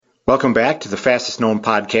Welcome back to the Fastest Known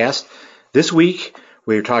Podcast. This week,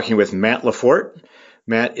 we're talking with Matt Lafort.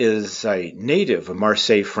 Matt is a native of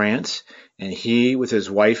Marseille, France, and he, with his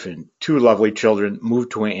wife and two lovely children,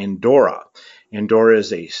 moved to Andorra. Andorra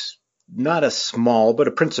is not a small, but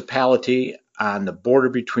a principality on the border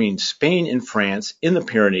between Spain and France in the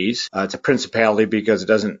Pyrenees. It's a principality because it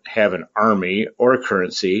doesn't have an army or a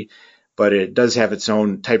currency, but it does have its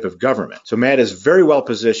own type of government. So Matt is very well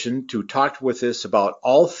positioned to talk with us about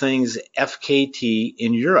all things FKT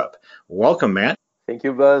in Europe. Welcome, Matt. Thank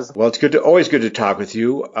you, Buzz. Well, it's always good to talk with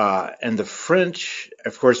you. And the French,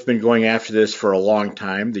 of course, have been going after this for a long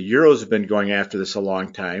time. The Euros have been going after this a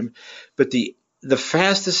long time. But the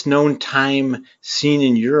fastest known time seen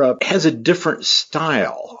in Europe has a different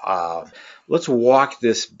style. Let's walk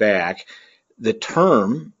this back. The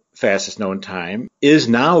term fastest known time is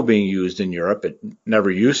now being used in Europe. It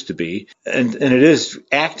never used to be. And it is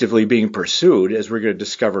actively being pursued, as we're going to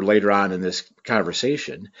discover later on in this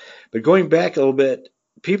conversation. But going back a little bit,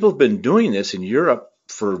 people have been doing this in Europe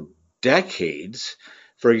for decades.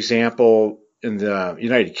 For example, in the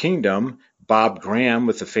United Kingdom, Bob Graham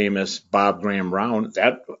with the famous Bob Graham Round,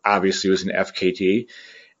 that obviously was an FKT.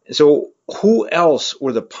 So who else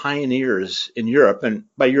were the pioneers in Europe? And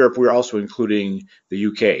by Europe, we're also including the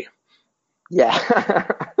UK. Yeah,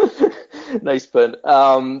 nice pun.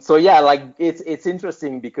 So yeah, like it's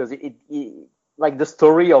interesting because it like the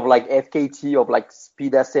story of like FKT of like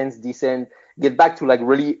speed ascents, descent, get back to like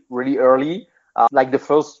really early. Like the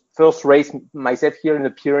first race myself here in the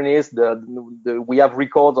Pyrenees, we have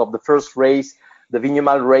records of the first race, the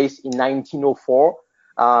Vignemale race in 1904.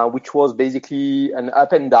 Which was basically an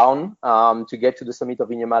up and down to get to the summit of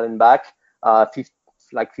Vignemale and back,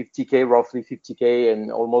 50K, roughly 50K,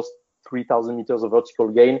 and almost 3,000 meters of vertical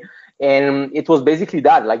gain. And it was basically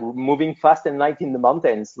that, like moving fast and light in the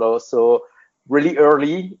mountains. So really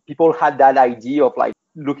early, people had that idea of like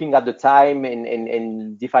looking at the time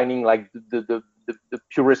and defining like the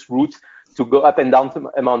purest route to go up and down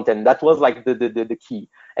a mountain. That was like the key.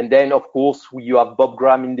 And then, of course, you have Bob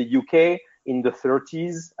Graham in the UK, in the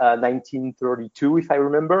 30s, 1932, if I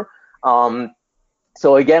remember.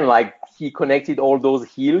 So again, like he connected all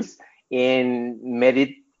those hills and made it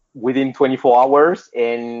within 24 hours.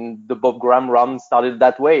 And the Bob Graham run started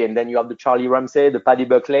that way. And then you have the Charlie Ramsay, the Paddy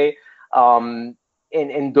Buckley. And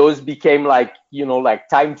those became like, like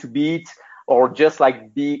time to beat, or just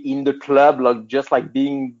like be in the club, like just like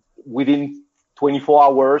being within 24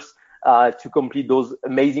 hours to complete those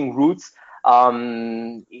amazing routes.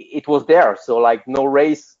 It was there. So like no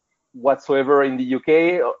race whatsoever in the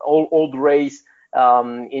UK, old race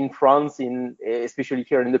in France, especially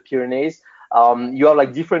here in the Pyrenees. You have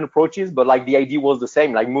like different approaches, but like the idea was the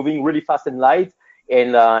same, like moving really fast and light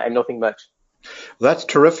and nothing much. Well, that's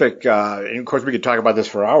terrific. And of course, we could talk about this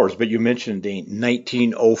for hours, but you mentioned the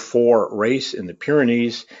 1904 race in the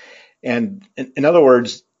Pyrenees. And in other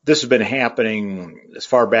words, this has been happening as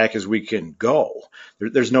far back as we can go.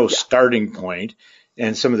 There's no starting point.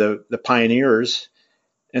 And some of the pioneers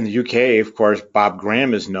in the UK, of course, Bob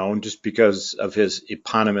Graham is known just because of his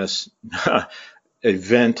eponymous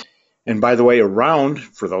event. And by the way, a round,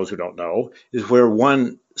 for those who don't know, is where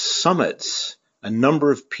one summits a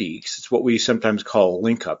number of peaks. It's what we sometimes call a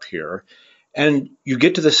link up here. And you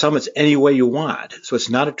get to the summits any way you want. So it's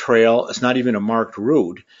not a trail. It's not even a marked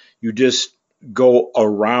route. You just go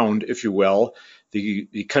around, if you will,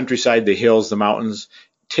 the countryside, the hills, the mountains,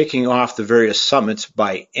 ticking off the various summits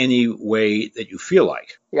by any way that you feel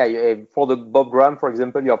like. Yeah, for the Bob Graham, for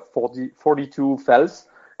example, you have 42 fells,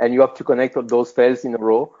 and you have to connect those fells in a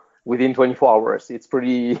row within 24 hours. It's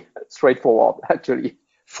pretty straightforward, actually.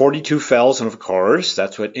 42 fells, and of course,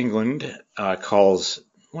 that's what England calls,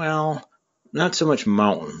 well, not so much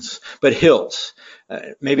mountains, but hills.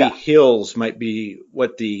 Hills might be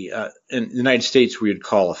what in the United States we would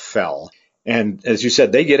call a fell. And as you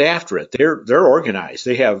said, they get after it. They're organized.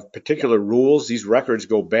 They have particular rules. These records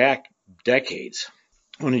go back decades.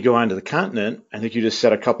 When you go onto the continent, I think you just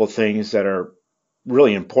said a couple of things that are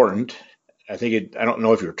really important. I don't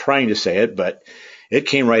know if you're trying to say it, but it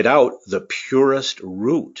came right out, the purest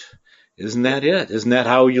route. Isn't that it? Isn't that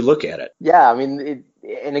how you look at it? Yeah, I mean,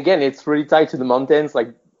 and again, it's really tied to the mountains.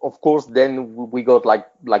 Like, of course, then we got like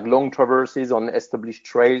long traverses on established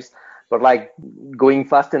trails, but like going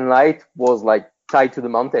fast and light was like tied to the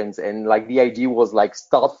mountains. And like the idea was like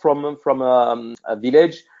start from a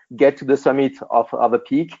village, get to the summit of a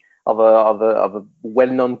peak, of a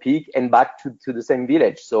well-known peak, and back to the same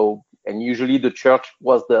village. So, and usually the church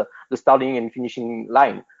was the starting and finishing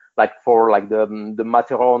line. Like for like the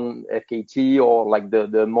Matterhorn FKT or like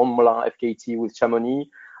the Mont Blanc FKT with Chamonix,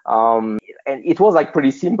 And it was like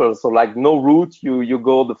pretty simple. So like no route, you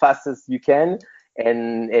go the fastest you can,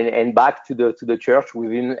 and back to the church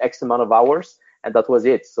within X amount of hours, and that was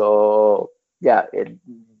it. So yeah,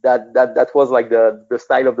 that was like the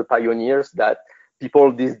style of the pioneers that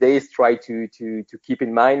people these days try to keep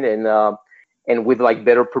in mind, and with like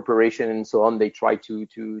better preparation and so on, they try to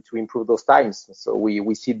improve those times. So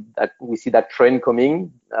we see that trend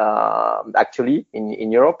coming actually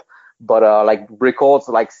in Europe. But like records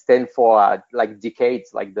like stand for like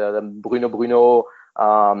decades, like the Bruno,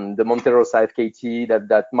 the Monterosa FKT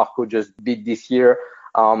that Marco just did this year.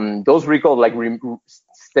 Those records like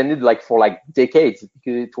standed like for like decades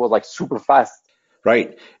because it was like super fast.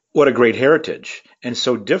 Right. What a great heritage, and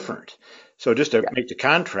so different. So just to Yeah. make the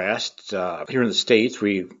contrast, here in the States,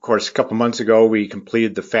 of course, a couple months ago, we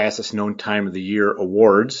completed the fastest known time of the year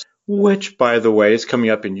awards, which, by the way, is coming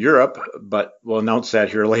up in Europe, but we'll announce that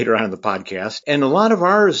here later on in the podcast. And a lot of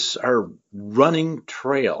ours are running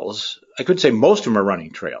trails. I could say most of them are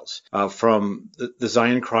running trails, from the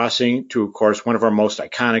Zion Crossing to, of course, one of our most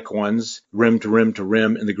iconic ones, rim to rim to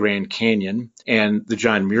rim in the Grand Canyon, and the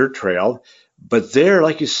John Muir Trail. But there,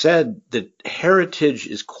 like you said, the heritage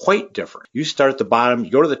is quite different. You start at the bottom,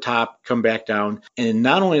 you go to the top, come back down, and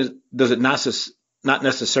not only does it not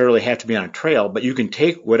necessarily have to be on a trail, but you can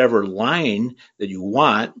take whatever line that you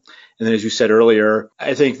want. And then, as you said earlier,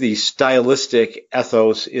 I think the stylistic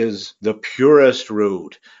ethos is the purest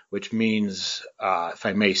route, which means, if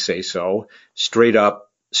I may say so, straight up,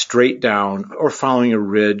 straight down, or following a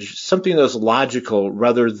ridge, something that was logical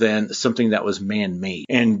rather than something that was man-made.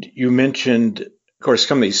 And you mentioned, of course,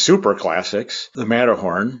 some of these super classics, the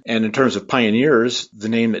Matterhorn. And in terms of pioneers, the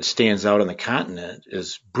name that stands out on the continent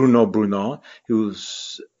is Bruno,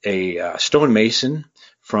 who's a stonemason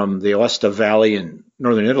from the Aosta Valley in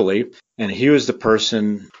northern Italy. And he was the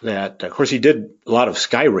person that, of course, he did a lot of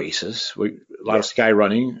sky races, a lot of sky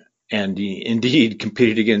running. And he indeed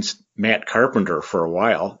competed against Matt Carpenter for a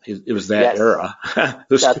while. It was that era.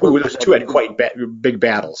 those two had quite big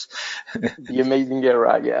battles. The amazing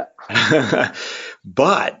era, yeah.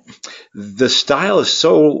 But the style is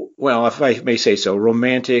so, well, if I may say so,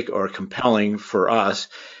 romantic or compelling for us,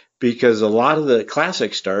 because a lot of the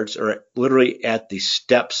classic starts are literally at the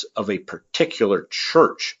steps of a particular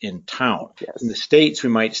church in town. Yes. In the States, we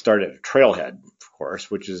might start at a trailhead, of course,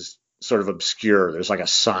 which is sort of obscure. There's like a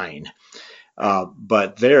sign.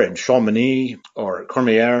 But there in Chamonix or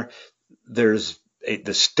Cormier, there's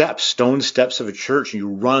the stone steps of a church, and you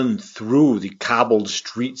run through the cobbled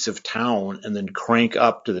streets of town and then crank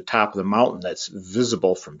up to the top of the mountain that's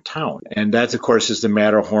visible from town. And that, of course, is the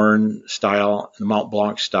Matterhorn style, the Mont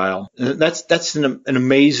Blanc style. And that's an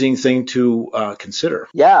amazing thing to consider.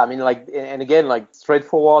 Yeah, I mean, like, and again, like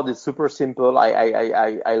straightforward, it's super simple.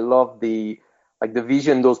 I love the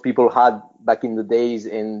vision those people had back in the days,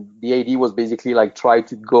 and the idea was basically like try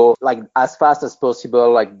to go like as fast as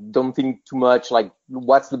possible, like don't think too much, like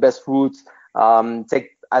what's the best route,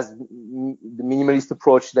 take as the minimalist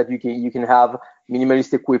approach that you can have,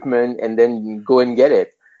 minimalist equipment, and then go and get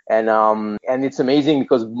it. And it's amazing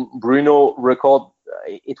because Bruno record,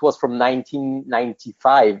 it was from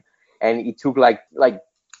 1995, and it took like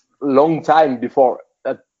long time before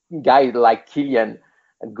a guy like Kilian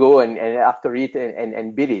go and after it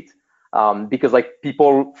and beat it, because like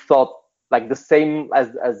people thought like the same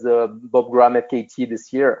as Bob Graham FKT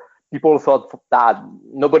this year. People thought that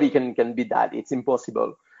nobody can beat that. It's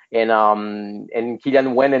impossible. And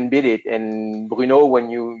Kilian went and beat it. And Bruno,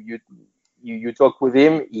 when you talk with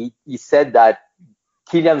him, he said that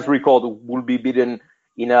Kilian's record will be beaten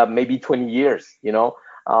in maybe 20 years.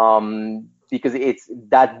 Because it's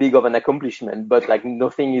that big of an accomplishment. But like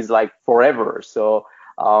nothing is like forever. So.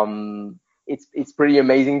 It's pretty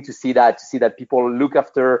amazing to see that people look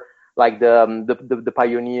after like the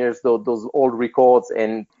pioneers, those old records,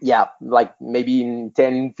 and yeah, like maybe in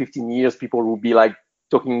 10, 15 years, people will be like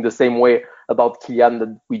talking the same way about Kilian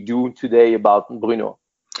that we do today about Bruno.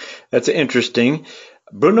 That's interesting.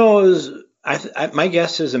 Bruno is, my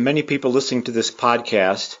guess is that many people listening to this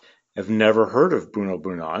podcast have never heard of Bruno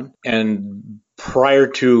Brunon, and prior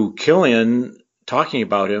to Kilian talking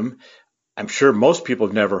about him, I'm sure most people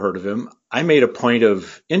have never heard of him. I made a point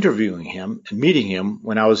of interviewing him and meeting him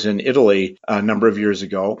when I was in Italy a number of years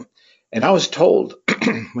ago. And I was told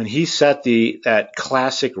when he set that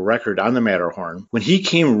classic record on the Matterhorn, when he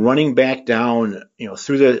came running back down,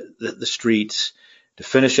 through the streets to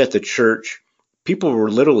finish at the church, people were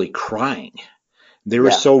literally crying. They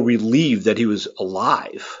were so relieved that he was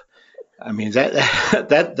alive. I mean,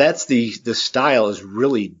 that's the style is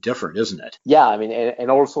really different, isn't it? Yeah, I mean,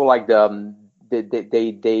 and also like the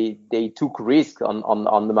they took risk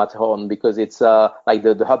on the Matterhorn, because it's like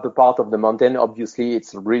the upper part of the mountain. Obviously,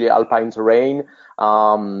 it's really alpine terrain,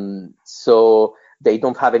 so they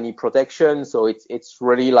don't have any protection. So it's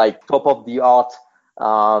really like top of the art,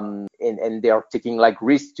 and they are taking like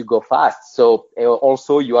risks to go fast. So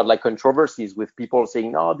also you had like controversies with people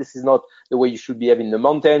saying, no, this is not the way you should behave in the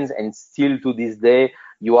mountains. And still to this day,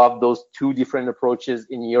 you have those two different approaches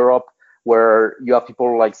in Europe, where you have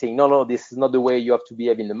people like saying, no, this is not the way you have to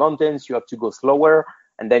behave in the mountains. You have to go slower.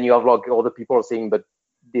 And then you have like other people saying, but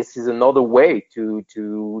this is another way to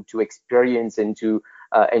experience and to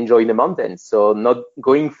enjoy the mountains. So not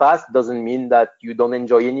going fast doesn't mean that you don't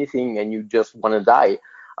enjoy anything and you just want to die.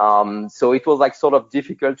 So it was like sort of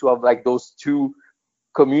difficult to have like those two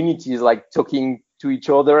communities like talking to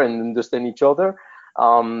each other and understand each other.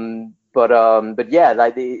 But yeah,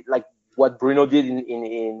 like what Bruno did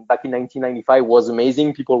in back in 1995 was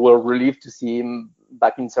amazing. People were relieved to see him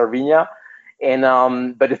back in Sardinia. And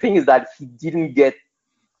but the thing is that he didn't get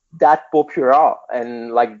that popular,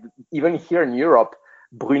 and like even here in Europe,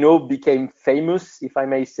 Bruno became famous, if I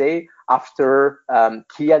may say, after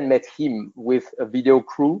Kilian met him with a video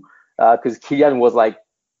crew, because Kilian was like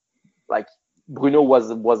Bruno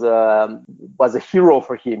was a hero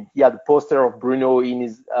for him. He had a poster of Bruno in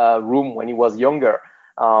his room when he was younger.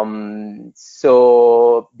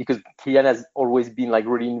 So because Kilian has always been like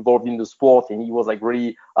really involved in the sport, and he was like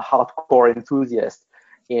really a hardcore enthusiast.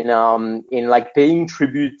 In like paying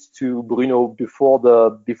tribute to Bruno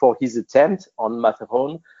before his attempt on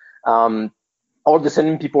Matterhorn, all of a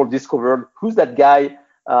sudden people discovered, who's that guy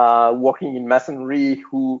working in masonry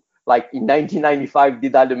who like in 1995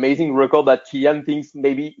 did that amazing record that Kilian thinks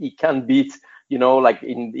maybe he can beat, like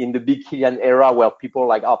in the big Kilian era, where people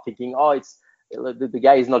like are thinking, oh, it's the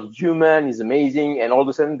guy is not human, he's amazing. And all of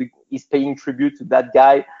a sudden he's paying tribute to that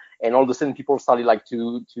guy. And all of a sudden people started like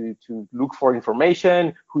to look for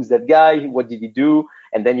information. Who's that guy? What did he do?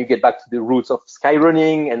 And then you get back to the roots of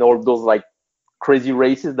skyrunning and all those like crazy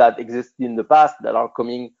races that existed in the past that are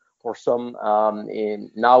coming for some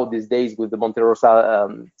now these days with the Monte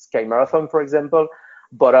Rosa Sky Marathon, for example.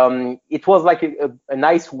 But it was like a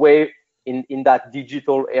nice way in that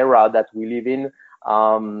digital era that we live in,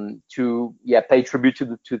 to pay tribute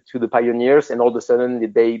to the pioneers. And all of a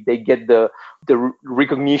sudden they get the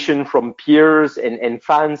recognition from peers and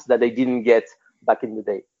fans that they didn't get back in the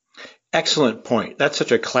day. Excellent point. That's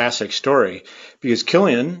such a classic story, because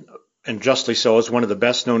Kilian, and justly so, is one of the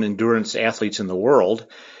best known endurance athletes in the world.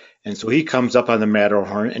 And so he comes up on the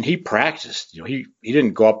Matterhorn and he practiced. He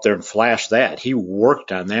didn't go up there and flash that. He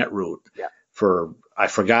worked on that route for, I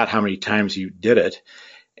forgot how many times he did it.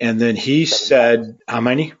 And then he said, how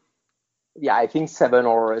many? Yeah, I think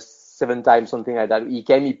seven times, something like that. He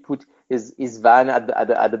came, he put his van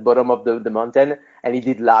at the bottom of the mountain, and he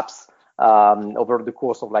did laps over the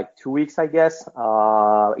course of like 2 weeks, I guess.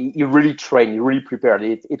 He really trained, he really prepared.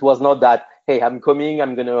 It was not that, hey, I'm coming,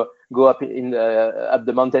 I'm gonna go up up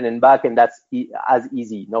the mountain and back, and that's as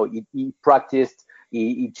easy. No, he practiced.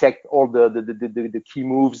 He checked all the key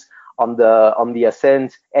moves on the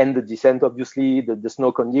ascent and the descent. Obviously, the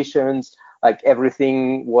snow conditions, like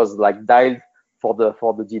everything was like dialed for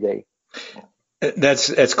the D-Day.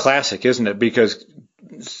 That's classic, isn't it? Because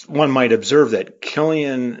one might observe that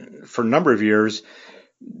Kilian, for a number of years,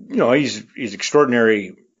 he's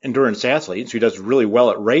extraordinary endurance athlete, so he does really well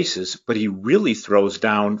at races, but he really throws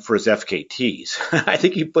down for his FKTs. I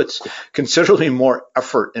think he puts considerably more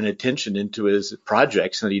effort and attention into his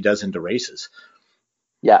projects than he does into races.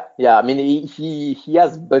 Yeah. I mean, he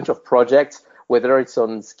has a bunch of projects, whether it's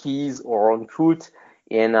on skis or on foot,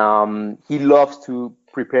 and he loves to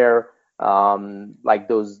prepare like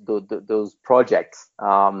those projects,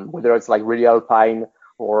 whether it's like really alpine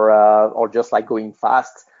or just like going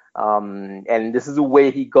fast. And this is the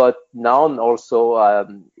way he got known. Also,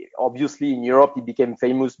 obviously in Europe, he became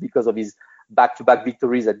famous because of his back-to-back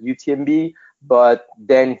victories at UTMB. But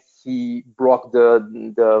then he broke the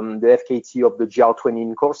FKT of the GR20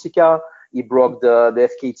 in Corsica. He broke the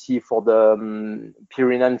FKT for the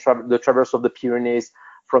the Traverse of the Pyrenees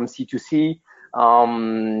from sea to sea.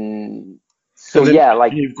 So then, yeah,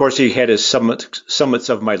 like of course he had his Summits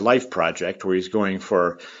of My Life project, where he's going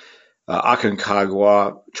for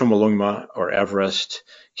Aconcagua, Chomolungma, or Everest,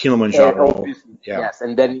 Kilimanjaro. Yes,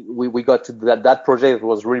 and then we got to that project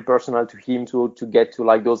was really personal to him to get to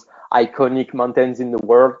like those iconic mountains in the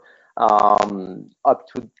world, up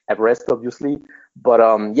to Everest, obviously. But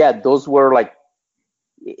those were like,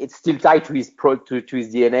 it's still tied to his to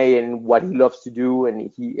his DNA and what he loves to do,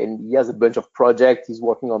 and he has a bunch of projects. He's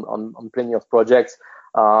working on plenty of projects,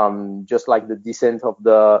 just like the descent of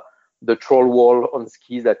the the troll wall on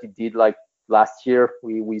skis that he did like last year.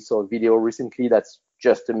 We saw a video recently that's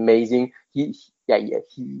just amazing. He's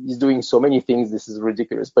doing so many things. This is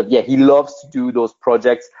ridiculous. But yeah, he loves to do those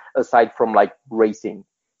projects aside from like racing.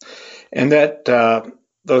 And that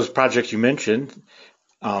those projects you mentioned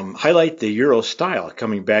highlight the Euro style,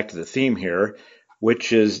 coming back to the theme here,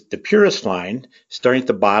 which is the purest line, starting at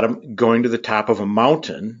the bottom, going to the top of a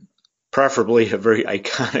mountain, preferably a very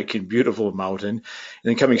iconic and beautiful mountain, and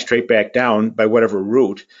then coming straight back down by whatever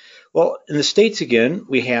route. Well, in the States, again,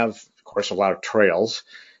 we have, of course, a lot of trails.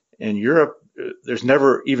 In Europe, there's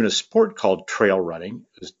never even a sport called trail running.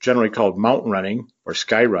 It's generally called mountain running or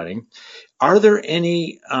sky running. Are there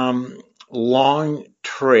any long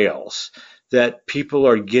trails that people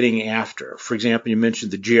are getting after? For example, you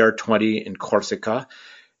mentioned the GR20 in Corsica,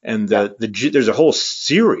 and there's a whole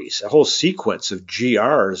series, a whole sequence of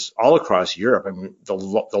GRs all across Europe. I mean, the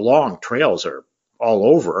long trails are all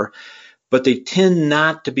over, but they tend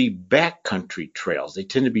not to be backcountry trails. They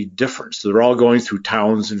tend to be different. So they're all going through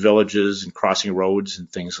towns and villages and crossing roads and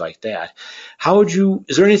things like that.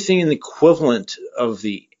 Is there anything in the equivalent of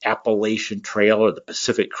the Appalachian Trail or the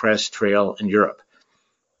Pacific Crest Trail in Europe?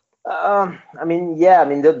 There's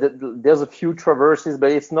a few traverses,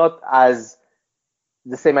 but it's not as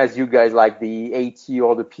the same as you guys, like the AT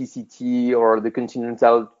or the PCT or the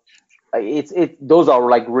Continental. Those are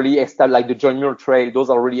like really established, like the John Muir Trail. Those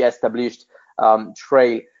are really established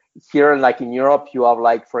trail. Here, like in Europe, you have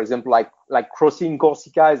like, for example, like crossing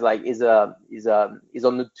Corsica is on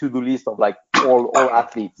the to-do list of like all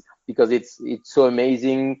athletes, because it's so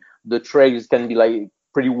amazing. The trails can be like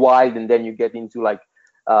pretty wild, and then you get into like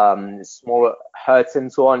small huts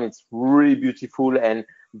and so on. It's really beautiful, and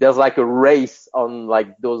there's like a race on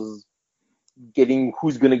like those, getting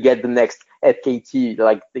who's gonna get the next FKT.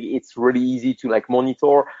 Like it's really easy to like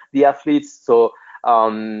monitor the athletes. So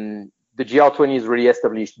the GR20 is really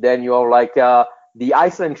established. Then you have like the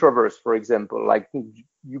Iceland Traverse, for example. Like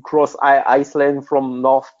you cross Iceland from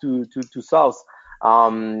north to south.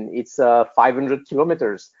 It's 500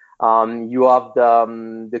 kilometers. You have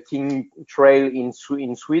the King Trail in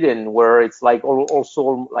Sweden, where it's like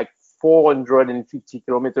also like 450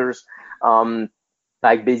 kilometers,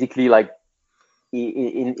 like basically like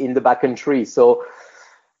in the backcountry. So,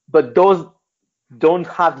 but those don't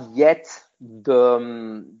have yet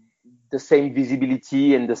the same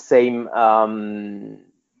visibility and the same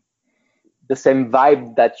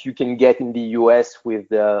vibe that you can get in the US with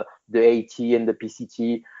the AT and the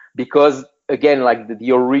PCT, because again, like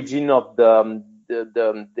the origin of the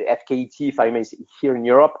FKT, if I may say, here in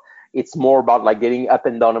Europe, it's more about like getting up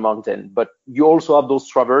and down a mountain. But you also have those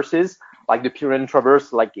traverses, like the Pyrenean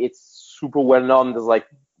Traverse. Like it's super well known. There's like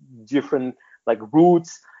different like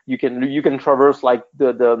routes. You can traverse like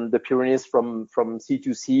the Pyrenees from sea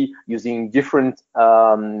to sea using different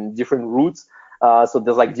routes. So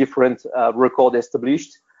there's like different record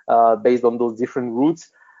established based on those different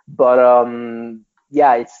routes. But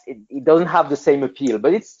it doesn't have the same appeal,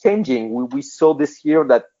 but it's changing. We saw this year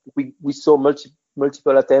that we saw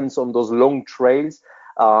multiple attempts on those long trails,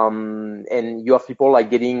 and you have people like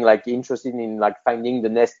getting like interested in like finding the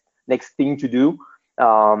next thing to do,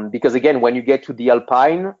 because again, when you get to the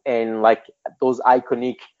Alpine and like those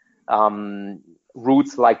iconic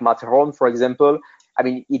routes like Matterhorn, for example, I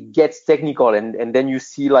mean, it gets technical, and then you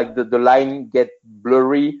see like the line get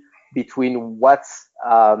blurry between what's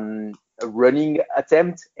a running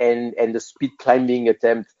attempt and the speed climbing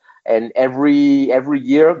attempt. And every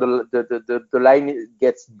year the line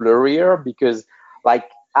gets blurrier, because like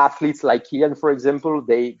athletes like Kilian, for example,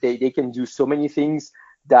 they can do so many things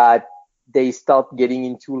that they start getting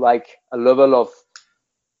into like a level of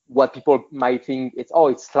what people might think it's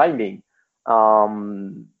climbing.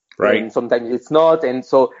 Right. And sometimes it's not. And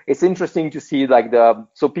so it's interesting to see like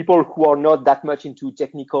so people who are not that much into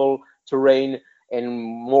technical terrain and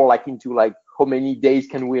more like into like how many days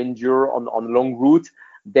can we endure on long route,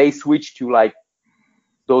 they switch to like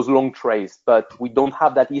those long trails. But we don't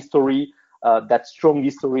have that history, that strong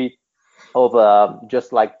history of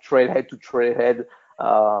just like trailhead to trailhead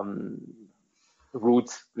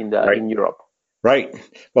routes in Europe. Right.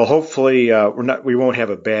 Well, hopefully we won't have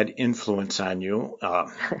a bad influence on you.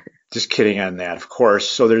 Just kidding on that, of course.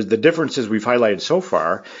 So there's the differences we've highlighted so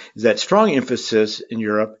far is that strong emphasis in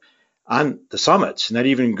Europe on the summits, and that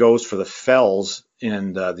even goes for the fells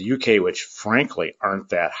in the UK, which frankly aren't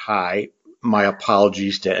that high. My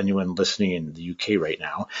apologies to anyone listening in the UK right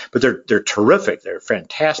now, but they're terrific. They're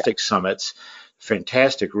fantastic summits,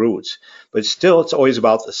 fantastic routes, but still it's always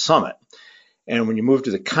about the summit. And when you move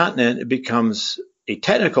to the continent, it becomes a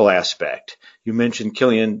technical aspect. You mentioned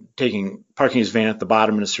Kilian parking his van at the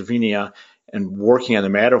bottom in Slovenia and working on the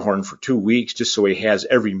Matterhorn for 2 weeks just so he has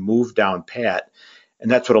every move down pat. And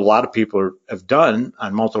that's what a lot of people have done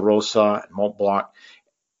on Monte Rosa and Mont Blanc.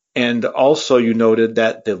 And also you noted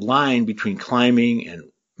that the line between climbing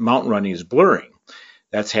and mountain running is blurring.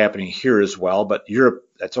 That's happening here as well, but Europe,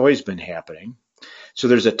 that's always been happening. So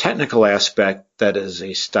there's a technical aspect that is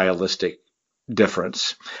a stylistic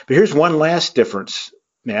difference. But here's one last difference,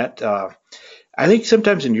 Matt. I think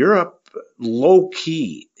sometimes in Europe, low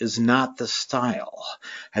key is not the style.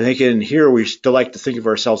 I think in here we still like to think of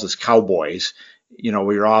ourselves as cowboys. You know,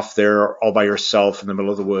 we're off there all by yourself in the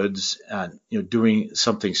middle of the woods, doing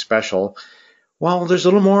something special. Well, there's a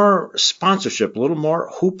little more sponsorship, a little more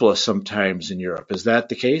hoopla sometimes in Europe. Is that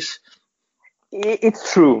the case?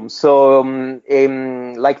 It's true. So,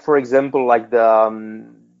 like for example, like the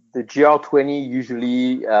GR20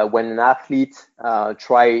 usually when an athlete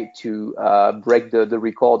try to break the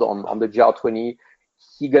record on the GR20,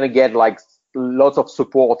 he gonna get like lots of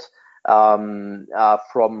support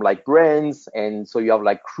from like brands, and so you have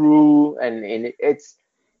like crew, and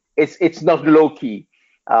it's not low key.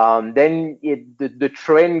 Then the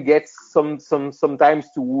trend gets sometimes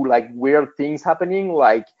to like weird things happening,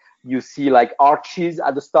 like you see like arches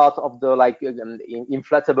at the start of the like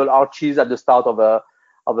inflatable arches at the start of a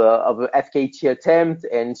FKT attempt,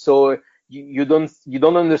 and so you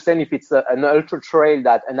don't understand if it's an ultra trail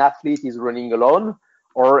that an athlete is running alone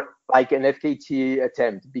or like an FKT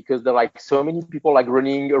attempt, because there are like so many people like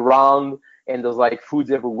running around, and there's like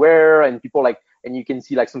foods everywhere, and people like, and you can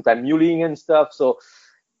see like sometimes muling and stuff. So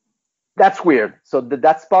that's weird. So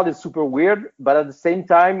that part is super weird. But at the same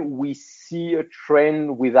time, we see a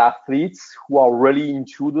trend with athletes who are really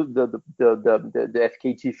into the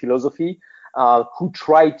FKT philosophy, who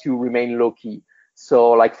try to remain low key.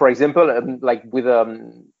 So like, for example, like with,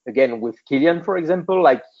 again, with Kilian, for example,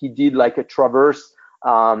 like he did like a traverse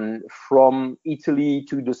from Italy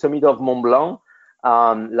to the summit of Mont Blanc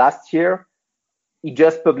last year. He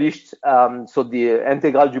just published so the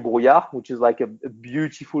Intégrale du Brouillard, which is like a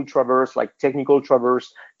beautiful traverse, like technical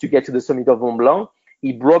traverse to get to the summit of Mont Blanc.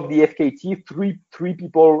 He broke the FKT. Three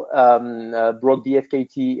people broke the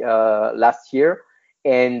FKT last year,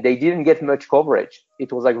 and they didn't get much coverage.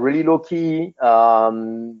 It was like really low key,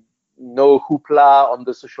 no hoopla on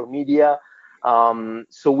the social media.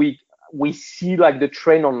 So we see like the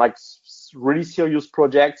trend on like really serious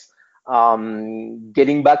projects,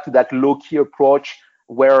 getting back to that low key approach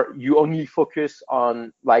where you only focus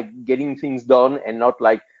on like getting things done and not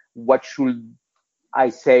like what should I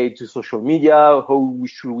say to social media, how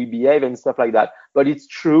should we behave and stuff like that. But it's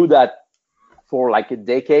true that for like a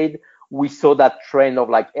decade, we saw that trend of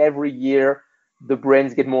like every year the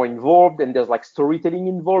brands get more involved and there's like storytelling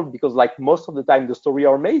involved, because like most of the time the story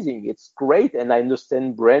are amazing. It's great. And I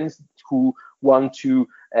understand brands who want to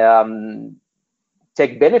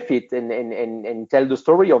take benefit and tell the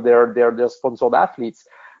story of their sponsored athletes.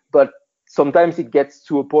 But sometimes it gets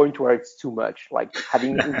to a point where it's too much, like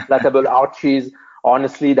having inflatable arches.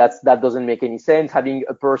 Honestly, that doesn't make any sense. Having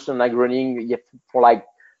a person like running for like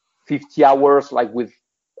 50 hours, like with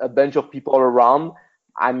a bunch of people around,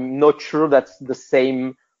 I'm not sure that's the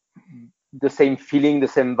same feeling, the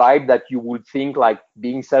same vibe that you would think like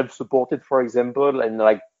being self-supported, for example, and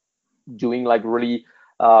like doing like really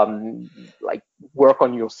like work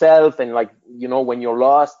on yourself, and like, you know, when you're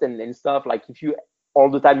lost and stuff, like if you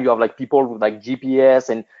all the time you have like people with like GPS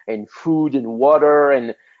and food and water,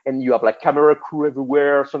 and you have like camera crew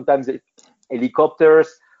everywhere, sometimes helicopters.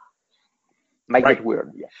 Might get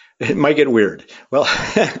weird. Yeah. It might get weird. Well,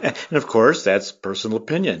 and of course, that's personal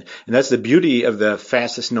opinion. And that's the beauty of the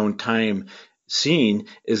fastest known time scene,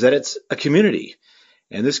 is that it's a community.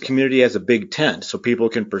 And this community has a big tent, so people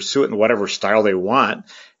can pursue it in whatever style they want.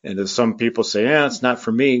 And if some people say, yeah, it's not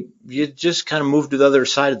for me, you just kind of move to the other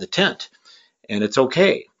side of the tent, and it's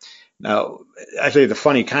okay. Now, I tell you the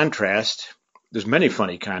funny contrast. There's many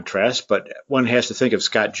funny contrasts, but one has to think of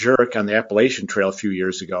Scott Jurek on the Appalachian Trail a few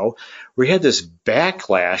years ago, where he had this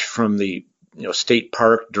backlash from the state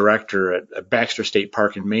park director at Baxter State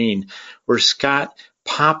Park in Maine, where Scott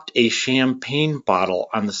popped a champagne bottle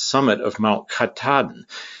on the summit of Mount Katahdin.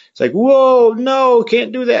 It's like, whoa, no,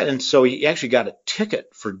 can't do that. And so he actually got a ticket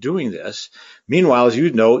for doing this. Meanwhile, as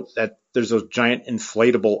you note, that there's those giant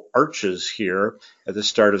inflatable arches here at the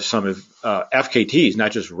start of some of FKTs,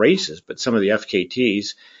 not just races, but some of the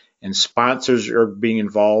FKTs, and sponsors are being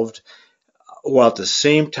involved. While at the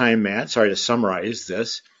same time, Matt, sorry to summarize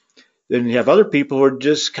this, then you have other people who are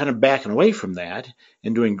just kind of backing away from that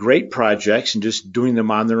and doing great projects and just doing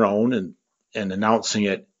them on their own and announcing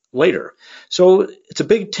it later. So it's a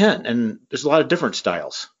big tent, and there's a lot of different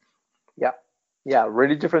styles. Yeah, yeah,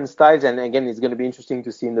 really different styles, and again, it's going to be interesting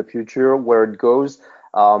to see in the future where it goes.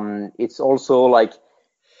 It's also like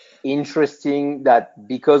interesting that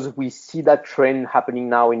because we see that trend happening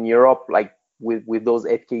now in Europe, like with those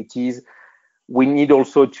FKTs, we need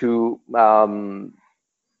also to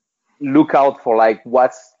look out for like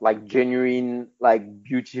what's like genuine, like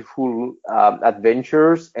beautiful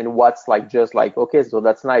adventures, and what's like just like, okay, so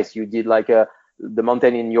that's nice. You did like the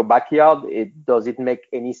mountain in your backyard. Does it make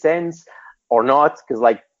any sense or not? Because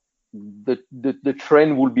like the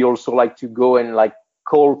trend will be also like to go and like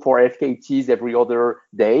call for FKTs every other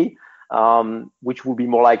day, which will be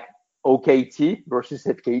more like OKT versus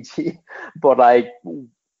FKT. But like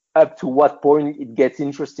up to what point it gets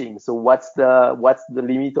interesting. So what's the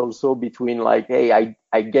limit also between like, hey,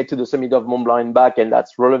 I get to the summit of Mont Blanc and back, and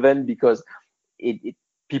that's relevant because it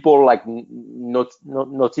people like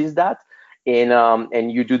notice that,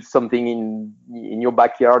 and you do something in your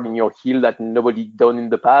backyard, in your hill that nobody done in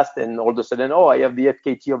the past, and all of a sudden, oh, I have the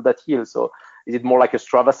FKT of that hill. So is it more like a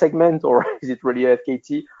Strava segment, or is it really a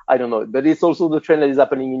FKT? I don't know. But it's also the trend that is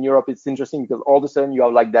happening in Europe. It's interesting because all of a sudden you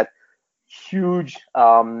have like that huge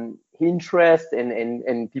interest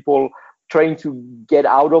and people trying to get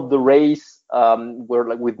out of the race, where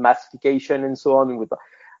like with massification and so on, with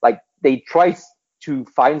like they try to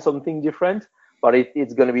find something different, but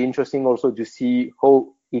it's going to be interesting also to see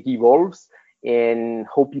how it evolves and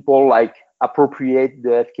how people like appropriate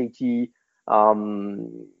the FKT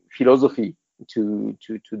philosophy to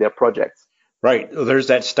their projects. Right. Well, there's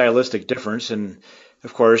that stylistic difference. And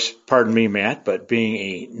of course, pardon me, Matt, but being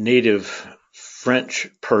a native French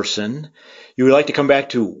person, you would like to come back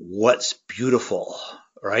to what's beautiful,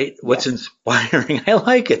 right? What's inspiring. I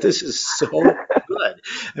like it. This is so good.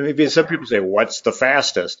 I mean, some people say, what's the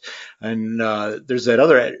fastest? And there's that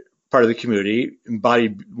other part of the community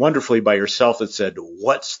embodied wonderfully by yourself that said,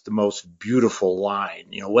 what's the most beautiful line?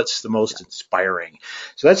 You know, what's the most inspiring?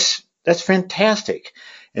 So that's fantastic.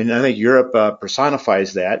 And I think Europe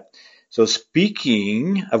personifies that. So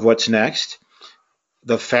speaking of what's next,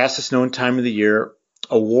 the fastest known time of the year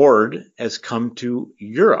award has come to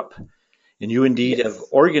Europe. And you indeed have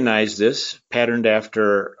organized this, patterned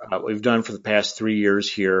after what we've done for the past 3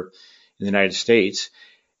 years here in the United States.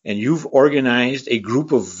 And you've organized a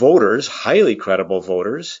group of voters, highly credible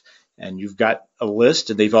voters, and you've got a list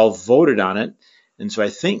and they've all voted on it. And so I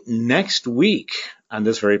think next week on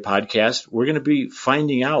this very podcast, we're going to be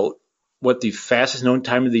finding out what the fastest known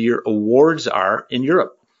time of the year awards are in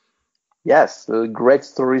Europe. Yes, great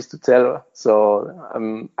stories to tell.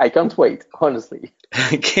 So I can't wait, honestly.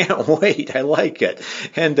 I can't wait. I like it.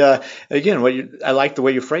 And again, I like the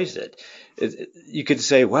way you phrased it. You could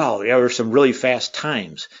say, well, yeah, there's some really fast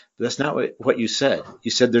times. But that's not what you said.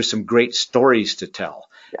 You said there's some great stories to tell.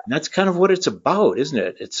 Yeah. And that's kind of what it's about, isn't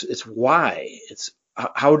it? It's why. It's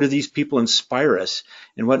how do these people inspire us,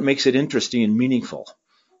 and what makes it interesting and meaningful?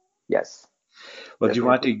 Yes. Well, definitely. Do you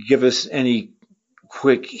want to give us any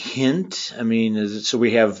quick hint? I mean, so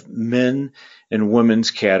we have men and women's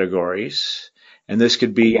categories, and this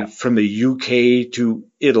could be from the UK to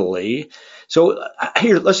Italy. So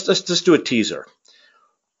here, let's just do a teaser.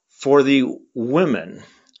 For the women,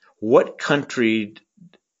 what country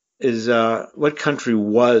was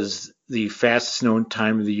the fastest known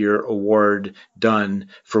time of the year award done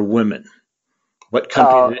for women? What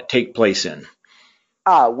country did it take place in?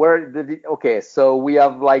 Okay, so we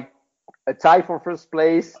have like a tie for first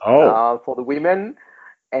place for the women,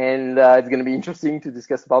 and it's going to be interesting to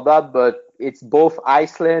discuss about that, but it's both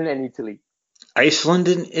Iceland and Italy. Iceland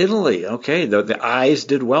and Italy. Okay, the I's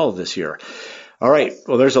did well this year. All right,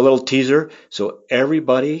 well, there's a little teaser. So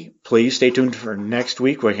everybody, please stay tuned for next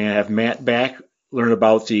week. We're going to have Matt back, learn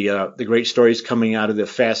about the great stories coming out of the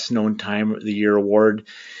fastest known time of the year award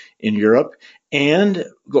in Europe. And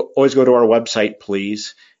always go to our website,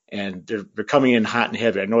 please. And they're coming in hot and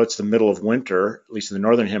heavy. I know it's the middle of winter, at least in the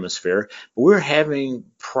northern hemisphere, but we're having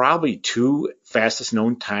probably 2 fastest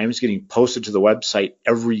known times getting posted to the website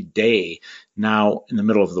every day now in the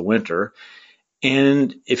middle of the winter.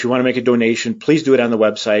 And if you want to make a donation, please do it on the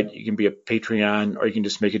website. You can be a Patreon, or you can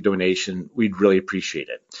just make a donation. We'd really appreciate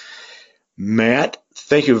it. Matt,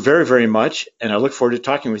 thank you very, very much, and I look forward to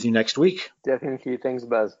talking with you next week. Definitely. Thanks,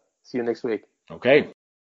 Buzz. See you next week. Okay.